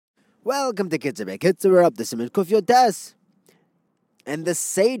Welcome to Kitzur Kitzur. We're up to Siman Kuf Yotes and the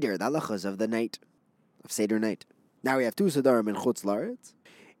Seder, the halachas of the night, of Seder night. Now we have two Sedarim in Chutz La'aretz.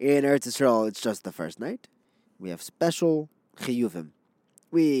 In Eretz Yisrael, it's just the first night. We have special chiyuvim.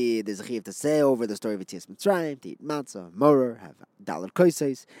 There's a chiyuv to say over the story of Yetzias Mitzrayim, to eat matzah, moror, have dalar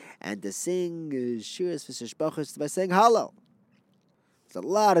koisos, and to sing shiras v'sishbachos by saying Hallel. There's a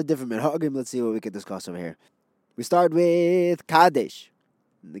lot of different minhagim. Let's see what we can discuss over here. We start with Kadesh.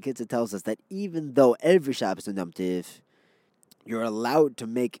 The Kitzur tells us that even though every Shabbos and Yom Tiv, you're allowed to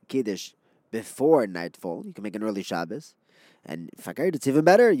make Kiddush before nightfall. You can make an early Shabbos. And Fakir, it's even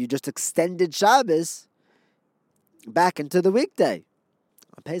better. You just extended Shabbos back into the weekday.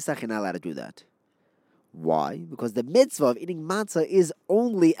 On Pesach, you're not allowed to do that. Why? Because the mitzvah of eating matzah is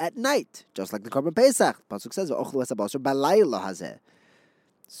only at night. Just like the Korban Pesach. Pasuk says,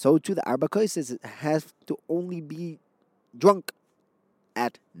 so too the Arba Kosos has to only be drunk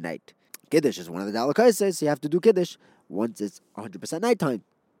at night. Kiddush is one of the Dalar Kosos, so you have to do Kiddush once it's 100% nighttime.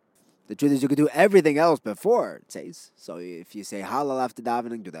 The truth is you could do everything else before, it says. So if you say Hallel after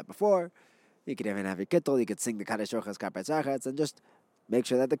davening, do that before. You could even have your Kittel, you could sing the Kaddish Orchas Kaprat Zachatz, and just make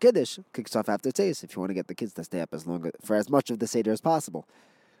sure that the Kiddush kicks off after it says, if you want to get the kids to stay up for as much of the Seder as possible.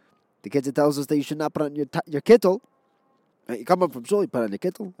 The Kitzur tells us that you should not put on your Kittel. You come up from shul, you put on your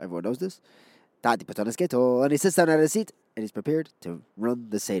Kittel, everyone knows this. Tati puts on his Kittel, and he sits down at his seat, and he's prepared to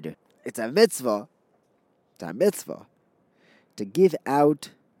run the Seder. It's a mitzvah to give out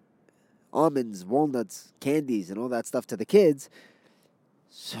almonds, walnuts, candies, and all that stuff to the kids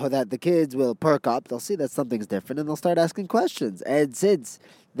so that the kids will perk up. They'll see that something's different, and they'll start asking questions. And since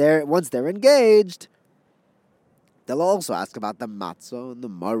once they're engaged, they'll also ask about the matzah and the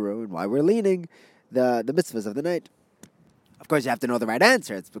maror and why we're leaning the mitzvahs of the night. Of course, you have to know the right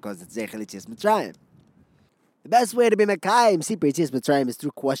answer. It's because it's Zeichel Yetzias Mitzrayim. The best way to be Mekayim Sipur Yetzias Mitzrayim is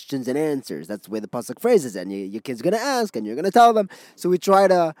through questions and answers. That's the way the pasuk phrases it. And your kid's going to ask, and you're going to tell them. So we try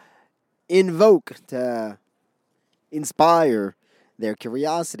to invoke, to inspire their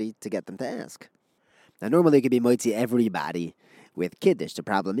curiosity to get them to ask. Now, normally it could be moitzi everybody with Kiddush. The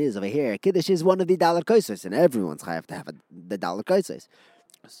problem is, over here, Kiddush is one of the Dalar Kosos, and everyone's chayav to have the Dalar Kosos.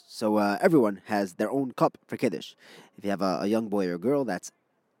 So everyone has their own cup for Kiddush. If you have a young boy or girl that's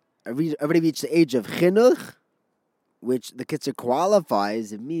already reached the age of chinuch, which the Kitzur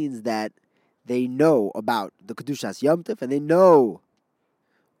qualifies, it means that they know about the Kedushas Yom Tov, and they know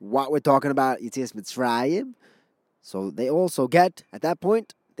what we're talking about, Yetzias Mitzrayim. So they also get, at that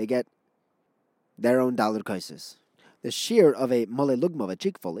point, they get their own Dalar Kosos. The shear of a Mole Lugma, of a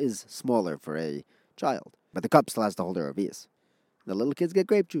cheekful, is smaller for a child, but the cup still has to hold their Revius. The little kids get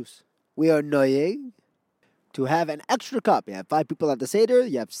grape juice. We are noying to have an extra cup. You have 5 people at the Seder.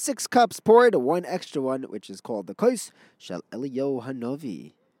 You have 6 cups poured, one extra one, which is called the Kos Shel Eliyahu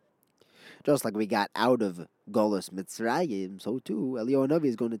Hanavi. Just like we got out of Golus Mitzrayim, so too Eliyahu Hanavi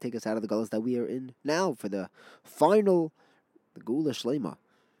is going to take us out of the Golus that we are in now for the final, the Gula Shlema.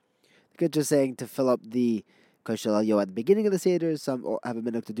 The Kitzur saying to fill up the Kos Shel Eliyahu at the beginning of the Seder. Some have a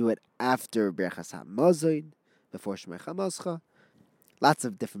minute to do it after Berachas HaMazon, before Shmei Chamascha. Lots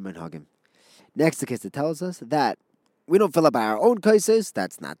of different minhagim. Next, the Kitzur tells us that we don't fill up our own kosos.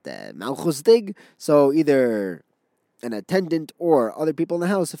 That's not the malchus dig. So either an attendant or other people in the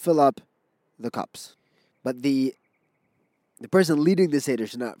house fill up the cups. But the person leading the Seder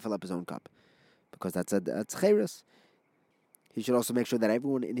should not fill up his own cup, because that's chayras. He should also make sure that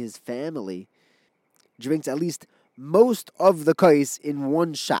everyone in his family drinks at least most of the kos in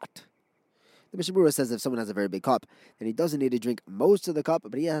one shot. The Mishnah Berurah says if someone has a very big cup, then he doesn't need to drink most of the cup,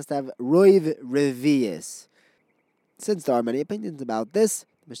 but he has to have roiv revius. Since there are many opinions about this,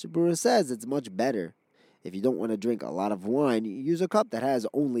 the Mishnah Berurah says it's much better. If you don't want to drink a lot of wine, you use a cup that has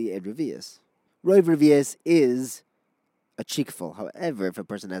only a revius. Roiv revius is a cheekful. However, if a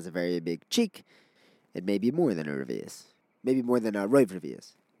person has a very big cheek, it may be more than a revius. Maybe more than a roiv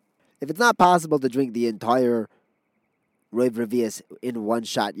revius. If it's not possible to drink the entire Roiv Revius in one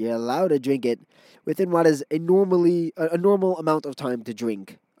shot, you're allowed to drink it within what is a normal amount of time to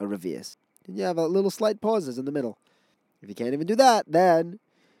drink a Revius. And you have a little slight pauses in the middle. If you can't even do that, then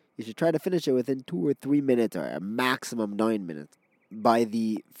you should try to finish it within 2 or 3 minutes, or a maximum 9 minutes. By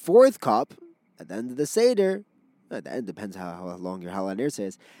the 4th cup, at the end of the Seder, at the end depends how long your Halaner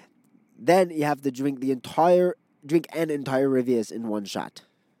says, then you have to drink an entire Revius in one shot.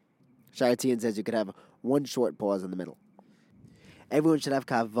 Sharatzian says you could have one short pause in the middle. Everyone should have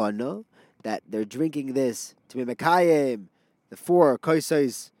kavanah that they're drinking this to be mekayim, the 4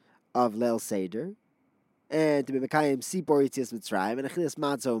 kosos of Leil Seder, and to be mekayim Sipur Yetzias Mitzrayim and Achilas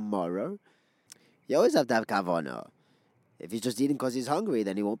Matzah Maror. You always have to have kavanah. If he's just eating because he's hungry,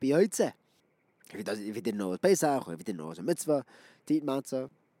 then he won't be yotzeh. If he didn't know it was Pesach, or if he didn't know it was a mitzvah to eat matzah.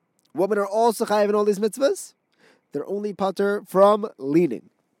 Women are also chayiv in all these mitzvahs. They're only patur from leaning.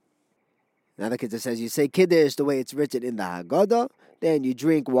 Now the Kitzur says you say Kiddush the way it's written in the Haggadah, then you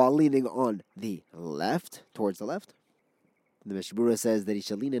drink while leaning on the left, towards the left. The Mishnah Berurah says that he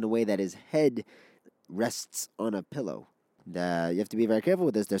should lean in a way that his head rests on a pillow. You have to be very careful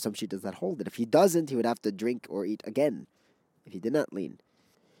with this. There's some shittas that hold it. If he doesn't, he would have to drink or eat again if he did not lean.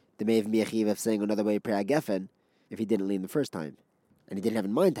 The Me'ev Miyachiv saying another way Priya Geffen if he didn't lean the first time. And he didn't have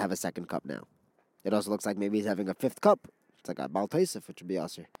in mind to have a second cup now. It also looks like maybe he's having a fifth cup. It's like a Baal Tosef, which would be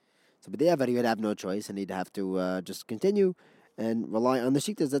Aser. So, but he would have no choice, and he'd have to just continue and rely on the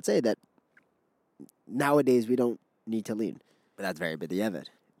shittas that say that nowadays we don't need to lean. But that's very b'diavad.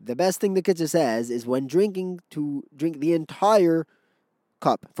 The best thing the Kitzur says is when drinking, to drink the entire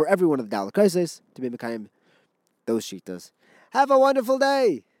cup for every one of the Daled Kaises to be Mekayim those shittas. Have a wonderful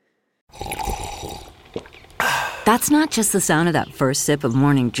day! That's not just the sound of that first sip of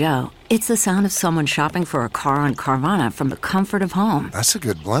Morning Joe. It's the sound of someone shopping for a car on Carvana from the comfort of home. That's a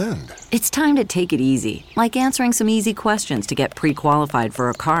good blend. It's time to take it easy, like answering some easy questions to get pre-qualified for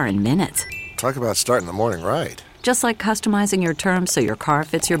a car in minutes. Talk about starting the morning right. Just like customizing your terms so your car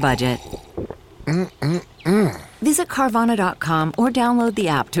fits your budget. Visit Carvana.com or download the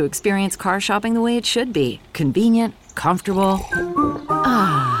app to experience car shopping the way it should be. Convenient, comfortable.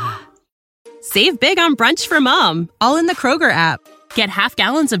 Save big on brunch for mom, all in the Kroger app. Get half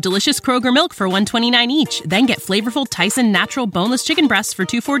gallons of delicious Kroger milk for $1.29 each. Then get flavorful Tyson natural boneless chicken breasts for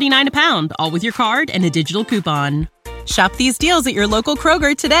 $2.49 a pound, all with your card and a digital coupon. Shop these deals at your local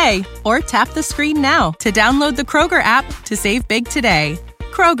Kroger today, or tap the screen now to download the Kroger app to save big today.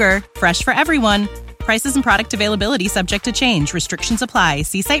 Kroger, fresh for everyone. Prices and product availability subject to change. Restrictions apply.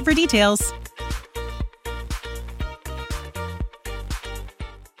 See site for details.